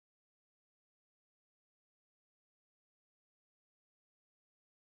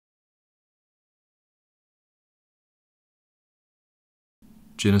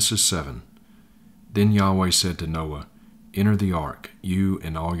Genesis 7. Then Yahweh said to Noah, Enter the ark, you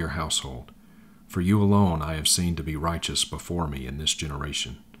and all your household. For you alone I have seen to be righteous before me in this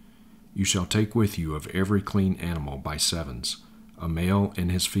generation. You shall take with you of every clean animal by sevens, a male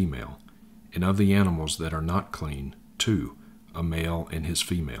and his female, and of the animals that are not clean, 2, a male and his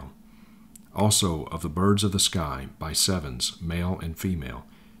female. Also of the birds of the sky by sevens, male and female,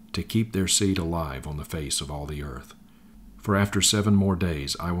 to keep their seed alive on the face of all the earth. For after 7 more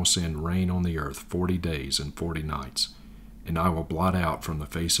days I will send rain on the earth 40 days and 40 nights, and I will blot out from the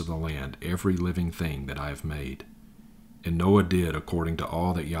face of the land every living thing that I have made. And Noah did according to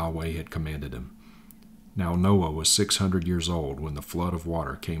all that Yahweh had commanded him. Now Noah was 600 years old when the flood of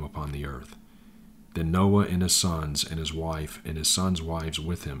water came upon the earth. Then Noah and his sons and his wife and his sons' wives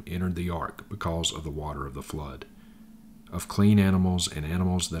with him entered the ark because of the water of the flood. Of clean animals and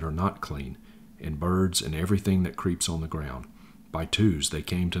animals that are not clean, and birds and everything that creeps on the ground, by twos they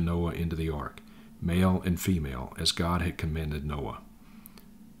came to Noah into the ark, male and female, as God had commanded Noah.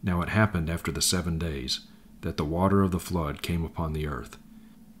 Now it happened after the 7 days, that the water of the flood came upon the earth.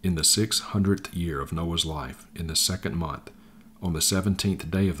 In the 600th year of Noah's life, in the 2nd month, on the 17th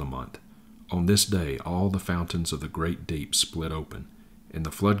day of the month, on this day all the fountains of the great deep split open, and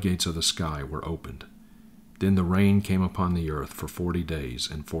the floodgates of the sky were opened. Then the rain came upon the earth for 40 days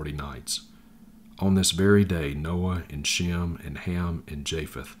and 40 nights. On this very day Noah and Shem and Ham and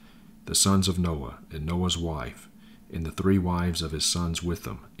Japheth, the sons of Noah, and Noah's wife, and the 3 wives of his sons with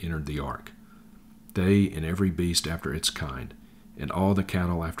them, entered the ark. They and every beast after its kind, and all the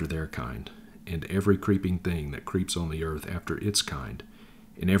cattle after their kind, and every creeping thing that creeps on the earth after its kind,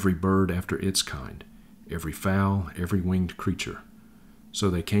 and every bird after its kind, every fowl, every winged creature. So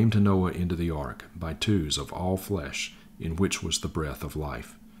they came to Noah into the ark, by twos of all flesh, in which was the breath of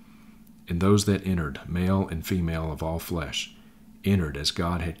life. And those that entered, male and female of all flesh, entered as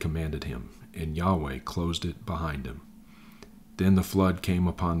God had commanded him, and Yahweh closed it behind him. Then the flood came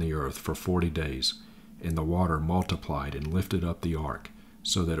upon the earth for 40 days, and the water multiplied and lifted up the ark,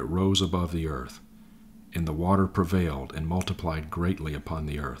 so that it rose above the earth. And the water prevailed and multiplied greatly upon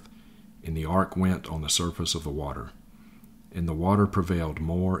the earth, and the ark went on the surface of the water. And the water prevailed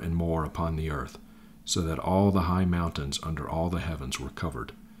more and more upon the earth, so that all the high mountains under all the heavens were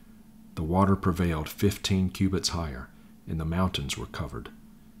covered. The water prevailed 15 cubits higher, and the mountains were covered.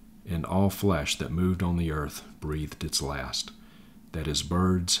 And all flesh that moved on the earth breathed its last, that is,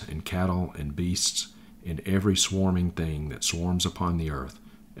 birds and cattle and beasts, and every swarming thing that swarms upon the earth,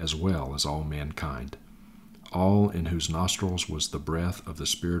 as well as all mankind, all in whose nostrils was the breath of the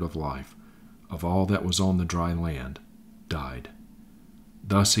Spirit of life, of all that was on the dry land, died.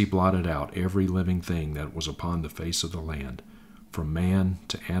 Thus he blotted out every living thing that was upon the face of the land, from man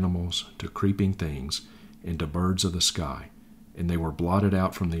to animals to creeping things, and to birds of the sky, and they were blotted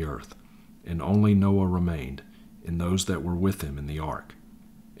out from the earth, and only Noah remained, and those that were with him in the ark.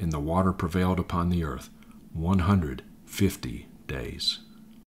 And the water prevailed upon the earth 150 days.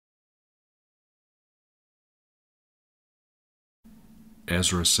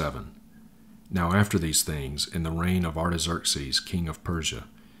 Ezra 7. Now after these things, in the reign of Artaxerxes, king of Persia,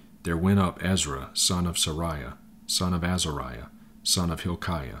 there went up Ezra, son of Sariah, son of Azariah, son of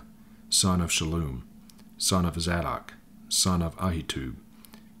Hilkiah, son of Shallum, son of Zadok, son of Ahitub,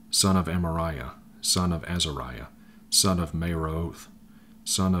 son of Amariah, son of Azariah, son of Meroth,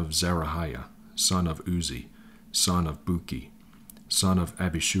 son of Zerahiah, son of Uzi, son of Buki, son of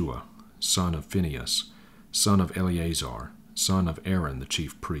Abishua, son of Phinehas, son of Eleazar, son of Aaron the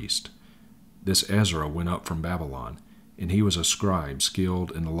chief priest. This Ezra went up from Babylon, and he was a scribe skilled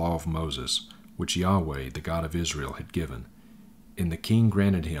in the law of Moses, which Yahweh, the God of Israel, had given. And the king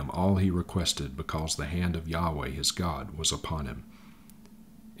granted him all he requested, because the hand of Yahweh his God was upon him.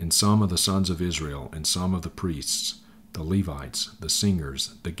 And some of the sons of Israel, and some of the priests, the Levites, the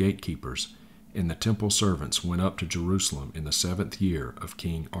singers, the gatekeepers, and the temple servants went up to Jerusalem in the 7th year of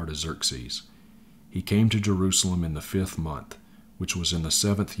King Artaxerxes. He came to Jerusalem in the 5th month, which was in the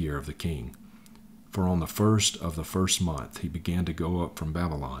 7th year of the king. For on the 1st of the 1st month he began to go up from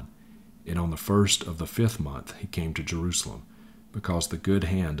Babylon, and on the 1st of the 5th month he came to Jerusalem, because the good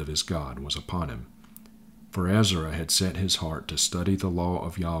hand of his God was upon him. For Ezra had set his heart to study the law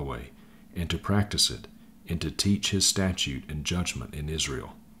of Yahweh, and to practice it, and to teach his statute and judgment in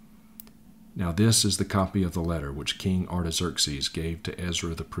Israel. Now this is the copy of the letter which King Artaxerxes gave to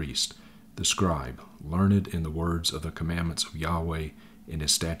Ezra the priest, the scribe, learned in the words of the commandments of Yahweh and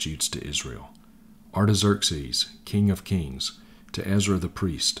his statutes to Israel. Artaxerxes, king of kings, to Ezra the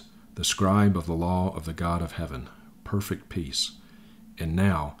priest, the scribe of the law of the God of heaven, perfect peace. And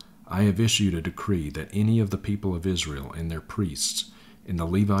now I have issued a decree that any of the people of Israel and their priests and the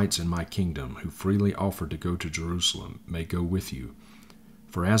Levites in my kingdom, who freely offered to go to Jerusalem, may go with you.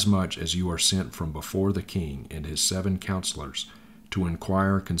 Forasmuch as you are sent from before the king and his 7 counselors, to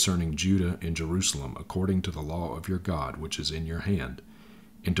inquire concerning Judah and Jerusalem according to the law of your God which is in your hand,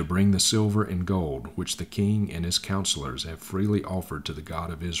 and to bring the silver and gold which the king and his counselors have freely offered to the God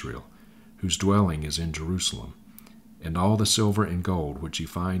of Israel, whose dwelling is in Jerusalem, and all the silver and gold which you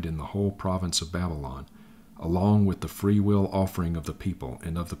find in the whole province of Babylon, along with the freewill offering of the people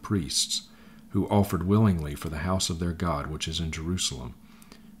and of the priests, who offered willingly for the house of their God which is in Jerusalem.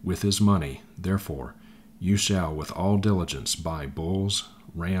 With his money, therefore, you shall with all diligence buy bulls,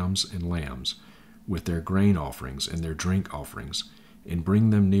 rams, and lambs, with their grain offerings and their drink offerings, and bring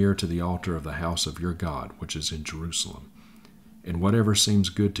them near to the altar of the house of your God which is in Jerusalem. And whatever seems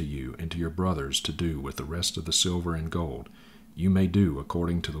good to you and to your brothers to do with the rest of the silver and gold, you may do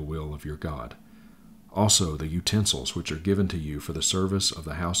according to the will of your God. Also the utensils which are given to you for the service of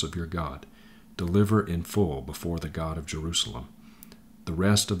the house of your God, deliver in full before the God of Jerusalem. The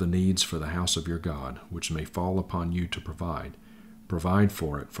rest of the needs for the house of your God, which may fall upon you to provide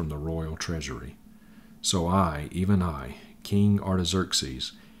for it from the royal treasury. So I, even I, King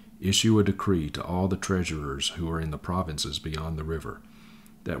Artaxerxes, issue a decree to all the treasurers who are in the provinces beyond the river,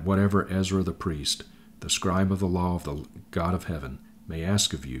 that whatever Ezra the priest, the scribe of the law of the God of heaven, may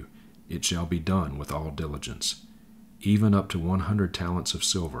ask of you, it shall be done with all diligence, even up to 100 talents of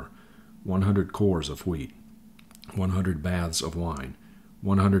silver, 100 cores of wheat, 100 baths of wine,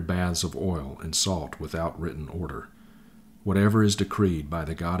 100 baths of oil and salt without written order. Whatever is decreed by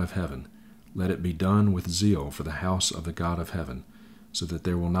the God of heaven, let it be done with zeal for the house of the God of heaven, so that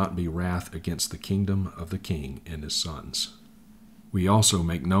there will not be wrath against the kingdom of the king and his sons. We also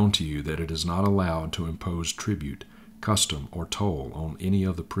make known to you that it is not allowed to impose tribute, custom, or toll on any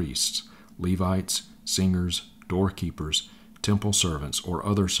of the priests, Levites, singers, doorkeepers, temple servants, or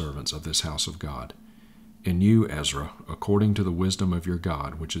other servants of this house of God. And you, Ezra, according to the wisdom of your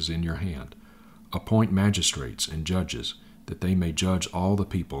God which is in your hand, appoint magistrates and judges, that they may judge all the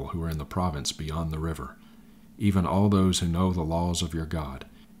people who are in the province beyond the river, even all those who know the laws of your God.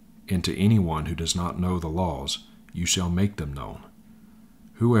 And to anyone who does not know the laws, you shall make them known.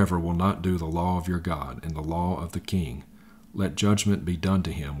 Whoever will not do the law of your God and the law of the king, let judgment be done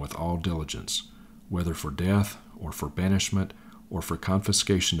to him with all diligence, whether for death, or for banishment, or for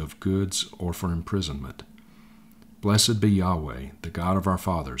confiscation of goods, or for imprisonment. Blessed be Yahweh, the God of our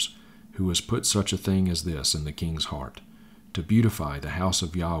fathers, who has put such a thing as this in the king's heart, to beautify the house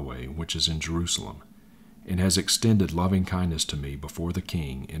of Yahweh which is in Jerusalem, and has extended loving kindness to me before the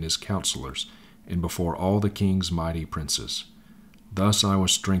king and his counselors, and before all the king's mighty princes. Thus I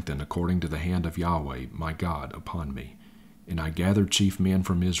was strengthened according to the hand of Yahweh my God upon me, and I gathered chief men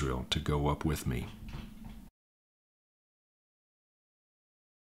from Israel to go up with me.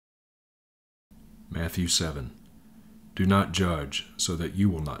 Matthew 7. Do not judge, so that you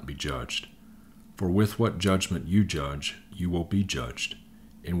will not be judged. For with what judgment you judge, you will be judged,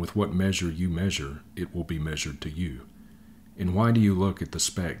 and with what measure you measure, it will be measured to you. And why do you look at the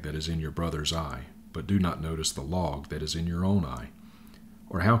speck that is in your brother's eye, but do not notice the log that is in your own eye?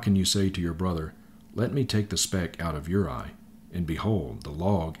 Or how can you say to your brother, let me take the speck out of your eye, and behold, the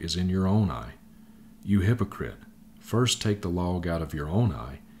log is in your own eye? You hypocrite, first take the log out of your own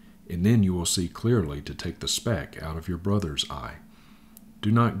eye, and then you will see clearly to take the speck out of your brother's eye.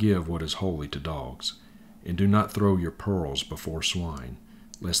 Do not give what is holy to dogs, and do not throw your pearls before swine,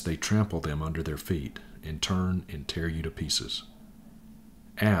 lest they trample them under their feet, and turn and tear you to pieces.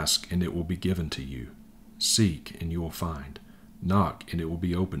 Ask, and it will be given to you. Seek, and you will find. Knock, and it will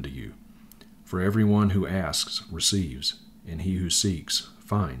be opened to you. For everyone who asks receives, and he who seeks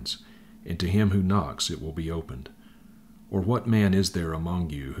finds, and to him who knocks it will be opened. Or what man is there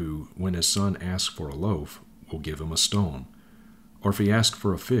among you who, when his son asks for a loaf, will give him a stone? Or if he asks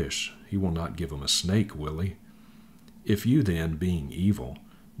for a fish, he will not give him a snake, will he? If you then, being evil,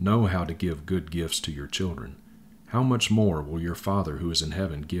 know how to give good gifts to your children, how much more will your Father who is in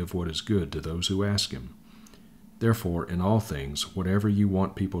heaven give what is good to those who ask him? Therefore, in all things, whatever you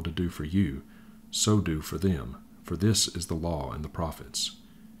want people to do for you, so do for them, for this is the law and the prophets.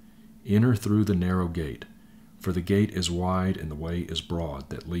 Enter through the narrow gate, for the gate is wide and the way is broad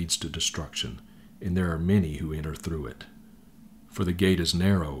that leads to destruction, and there are many who enter through it. For the gate is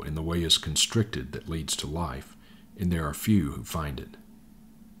narrow and the way is constricted that leads to life, and there are few who find it.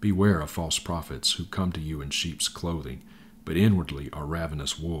 Beware of false prophets who come to you in sheep's clothing, but inwardly are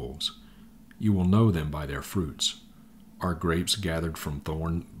ravenous wolves. You will know them by their fruits. Are grapes gathered from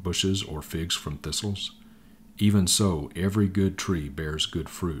thorn bushes or figs from thistles? Even so, every good tree bears good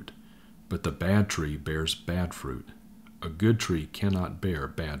fruit, but the bad tree bears bad fruit. A good tree cannot bear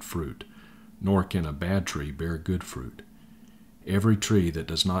bad fruit, nor can a bad tree bear good fruit. Every tree that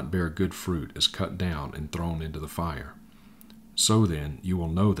does not bear good fruit is cut down and thrown into the fire. So then you will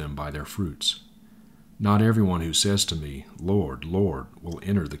know them by their fruits. Not everyone who says to me, Lord, Lord, will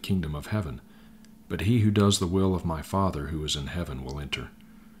enter the kingdom of heaven, but he who does the will of my Father who is in heaven will enter.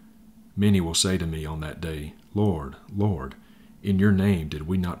 Many will say to me on that day, Lord, Lord, in your name did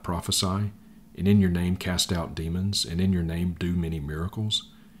we not prophesy, and in your name cast out demons, and in your name do many miracles?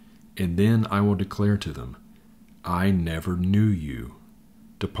 And then I will declare to them, I never knew you.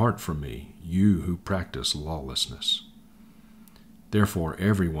 Depart from me, you who practice lawlessness. Therefore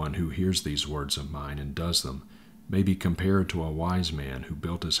everyone who hears these words of mine and does them may be compared to a wise man who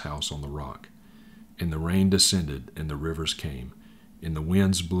built his house on the rock. And the rain descended, and the rivers came, and the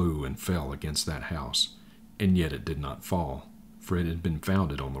winds blew and fell against that house, and yet it did not fall, for it had been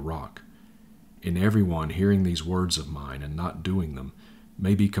founded on the rock. And everyone hearing these words of mine and not doing them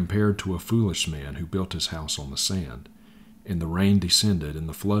may be compared to a foolish man who built his house on the sand. And the rain descended, and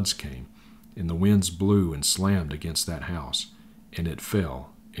the floods came, and the winds blew and slammed against that house, and it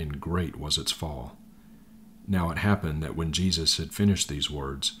fell, and great was its fall. Now it happened that when Jesus had finished these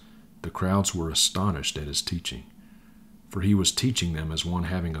words, the crowds were astonished at his teaching, for he was teaching them as one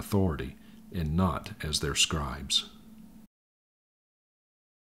having authority, and not as their scribes.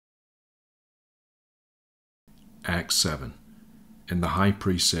 Acts 7. And the high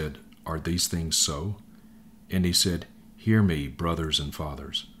priest said, Are these things so? And he said, Hear me, brothers and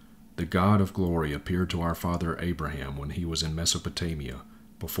fathers. The God of glory appeared to our father Abraham when he was in Mesopotamia,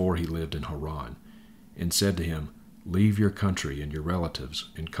 before he lived in Haran, and said to him, Leave your country and your relatives,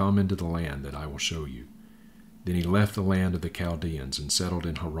 and come into the land that I will show you. Then he left the land of the Chaldeans and settled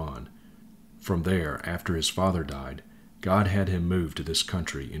in Haran. From there, after his father died, God had him move to this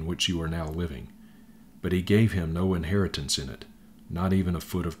country in which you are now living. But he gave him no inheritance in it, not even a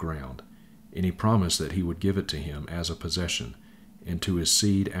foot of ground, and he promised that he would give it to him as a possession, and to his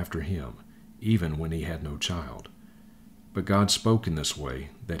seed after him, even when he had no child. But God spoke in this way,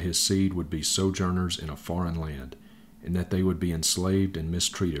 that his seed would be sojourners in a foreign land, and that they would be enslaved and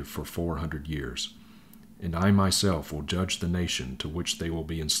mistreated for 400 years. And I myself will judge the nation to which they will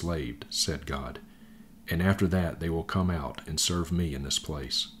be enslaved, said God. And after that they will come out and serve me in this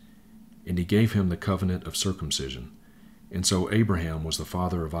place. And he gave him the covenant of circumcision. And so Abraham was the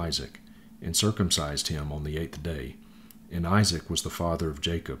father of Isaac, and circumcised him on the 8th day. And Isaac was the father of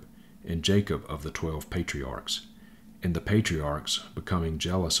Jacob, and Jacob of the 12 patriarchs. And the patriarchs, becoming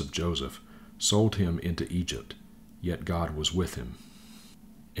jealous of Joseph, sold him into Egypt, yet God was with him,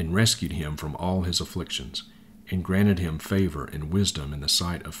 and rescued him from all his afflictions, and granted him favor and wisdom in the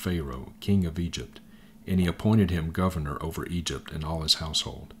sight of Pharaoh, king of Egypt, and he appointed him governor over Egypt and all his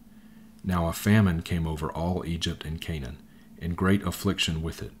household. Now a famine came over all Egypt and Canaan, and great affliction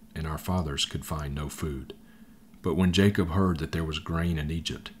with it, and our fathers could find no food. But when Jacob heard that there was grain in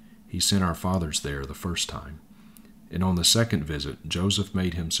Egypt, he sent our fathers there the first time. And on the second visit Joseph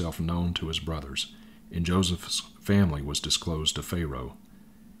made himself known to his brothers, and Joseph's family was disclosed to Pharaoh.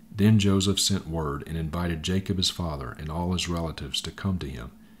 Then Joseph sent word and invited Jacob his father and all his relatives to come to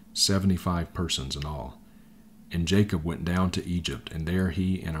him, 75 persons in all. And Jacob went down to Egypt, and there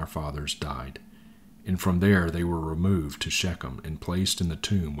he and our fathers died. And from there they were removed to Shechem and placed in the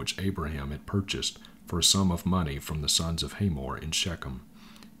tomb which Abraham had purchased for a sum of money from the sons of Hamor in Shechem.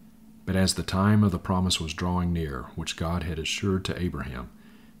 But as the time of the promise was drawing near, which God had assured to Abraham,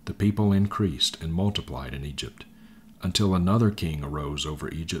 the people increased and multiplied in Egypt, until another king arose over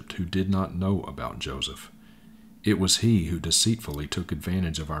Egypt who did not know about Joseph. It was he who deceitfully took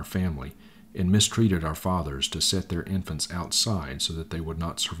advantage of our family and mistreated our fathers to set their infants outside so that they would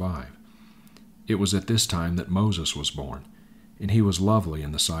not survive. It was at this time that Moses was born, and he was lovely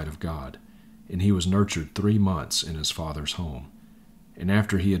in the sight of God, and he was nurtured 3 months in his father's home. And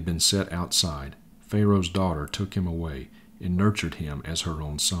after he had been set outside, Pharaoh's daughter took him away and nurtured him as her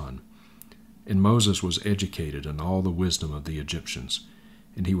own son. And Moses was educated in all the wisdom of the Egyptians,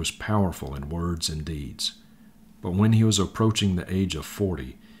 and he was powerful in words and deeds. But when he was approaching the age of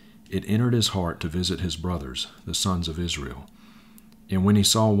 40, it entered his heart to visit his brothers, the sons of Israel. And when he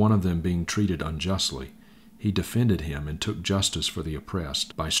saw one of them being treated unjustly, he defended him and took justice for the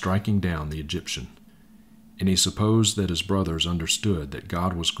oppressed by striking down the Egyptian. And he supposed that his brothers understood that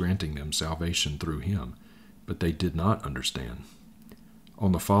God was granting them salvation through him, but they did not understand.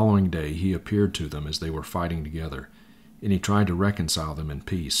 On the following day he appeared to them as they were fighting together, and he tried to reconcile them in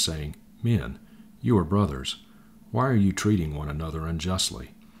peace, saying, Men, you are brothers. Why are you treating one another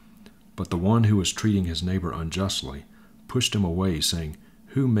unjustly? But the one who was treating his neighbor unjustly pushed him away, saying,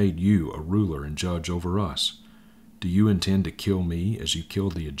 Who made you a ruler and judge over us? Do you intend to kill me as you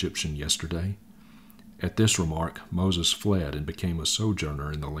killed the Egyptian yesterday?" At this remark, Moses fled and became a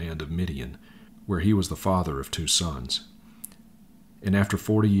sojourner in the land of Midian, where he was the father of 2 sons. And after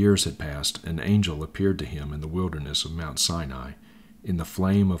 40 years had passed, an angel appeared to him in the wilderness of Mount Sinai, in the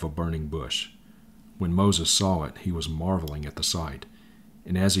flame of a burning bush. When Moses saw it, he was marveling at the sight.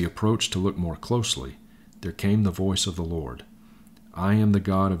 And as he approached to look more closely, there came the voice of the Lord. "I am the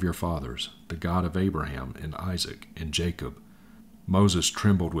God of your fathers, the God of Abraham and Isaac and Jacob." Moses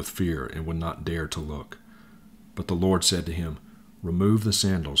trembled with fear and would not dare to look. But the Lord said to him, "Remove the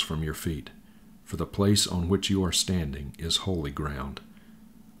sandals from your feet, for the place on which you are standing is holy ground.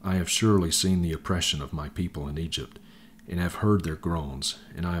 I have surely seen the oppression of my people in Egypt, and have heard their groans,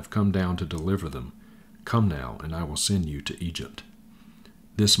 and I have come down to deliver them. Come now, and I will send you to Egypt."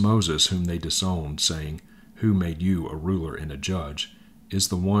 This Moses whom they disowned, saying, "Who made you a ruler and a judge?" is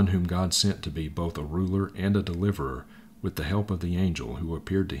the one whom God sent to be both a ruler and a deliverer, with the help of the angel who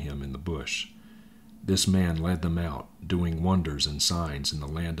appeared to him in the bush. This man led them out, doing wonders and signs in the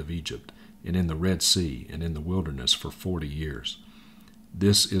land of Egypt, and in the Red Sea, and in the wilderness for 40 years.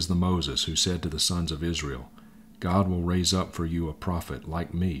 This is the Moses who said to the sons of Israel, "God will raise up for you a prophet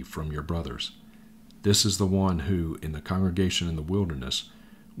like me from your brothers." This is the one who, in the congregation in the wilderness,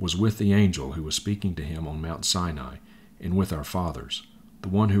 was with the angel who was speaking to him on Mount Sinai, and with our fathers, the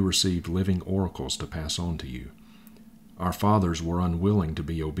one who received living oracles to pass on to you. Our fathers were unwilling to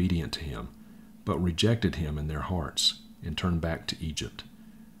be obedient to him, but rejected him in their hearts, and turned back to Egypt,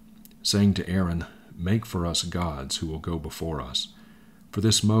 saying to Aaron, "Make for us gods who will go before us. For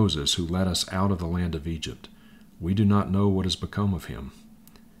this Moses who led us out of the land of Egypt, we do not know what has become of him."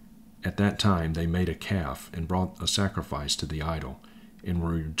 At that time they made a calf and brought a sacrifice to the idol, and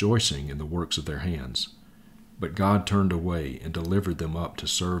were rejoicing in the works of their hands. But God turned away and delivered them up to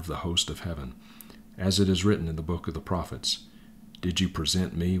serve the host of heaven, as it is written in the book of the prophets, "Did you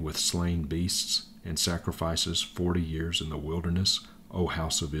present me with slain beasts and sacrifices 40 years in the wilderness, O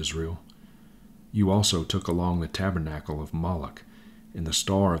house of Israel? You also took along the tabernacle of Moloch, and the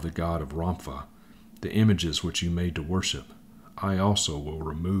star of the god of Rompha, the images which you made to worship. I also will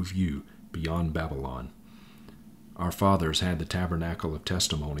remove you beyond Babylon." Our fathers had the tabernacle of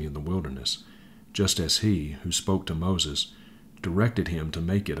testimony in the wilderness, just as he, who spoke to Moses, directed him to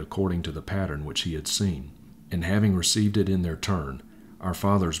make it according to the pattern which he had seen. And having received it in their turn, our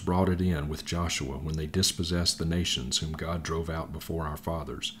fathers brought it in with Joshua when they dispossessed the nations whom God drove out before our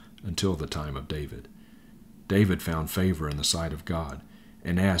fathers, until the time of David. David found favor in the sight of God,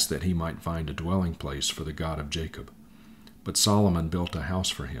 and asked that he might find a dwelling place for the God of Jacob. But Solomon built a house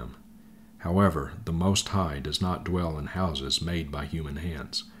for him. However, the Most High does not dwell in houses made by human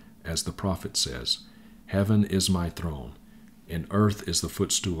hands, as the prophet says, "Heaven is my throne, and earth is the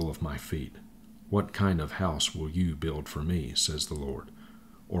footstool of my feet. What kind of house will you build for me, says the Lord?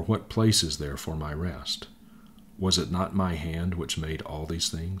 Or what place is there for my rest? Was it not my hand which made all these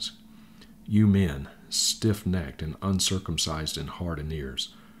things? You men, stiff-necked and uncircumcised in heart and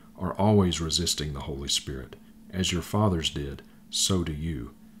ears, are always resisting the Holy Spirit. As your fathers did, so do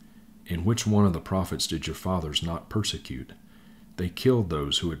you. And which one of the prophets did your fathers not persecute? They killed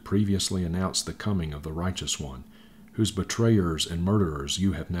those who had previously announced the coming of the righteous one, whose betrayers and murderers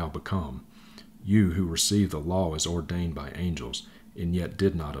you have now become, you who received the law as ordained by angels, and yet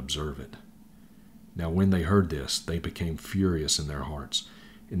did not observe it." Now when they heard this, they became furious in their hearts,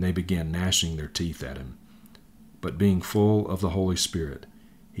 and they began gnashing their teeth at him. But being full of the Holy Spirit,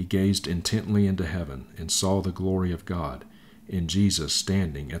 he gazed intently into heaven and saw the glory of God, and Jesus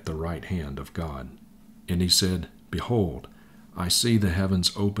standing at the right hand of God. And he said, "Behold, I see the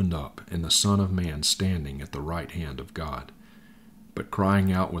heavens opened up, and the Son of Man standing at the right hand of God." But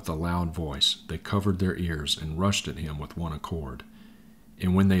crying out with a loud voice, they covered their ears and rushed at him with one accord.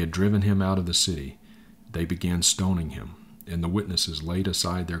 And when they had driven him out of the city, they began stoning him, and the witnesses laid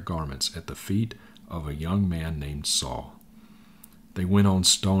aside their garments at the feet of a young man named Saul. They went on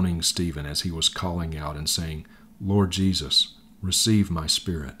stoning Stephen as he was calling out and saying, "Lord Jesus, receive my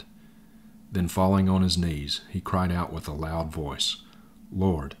spirit." Then falling on his knees, he cried out with a loud voice,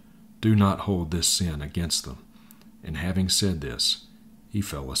 "Lord, do not hold this sin against them." And having said this, he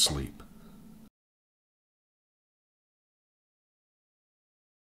fell asleep.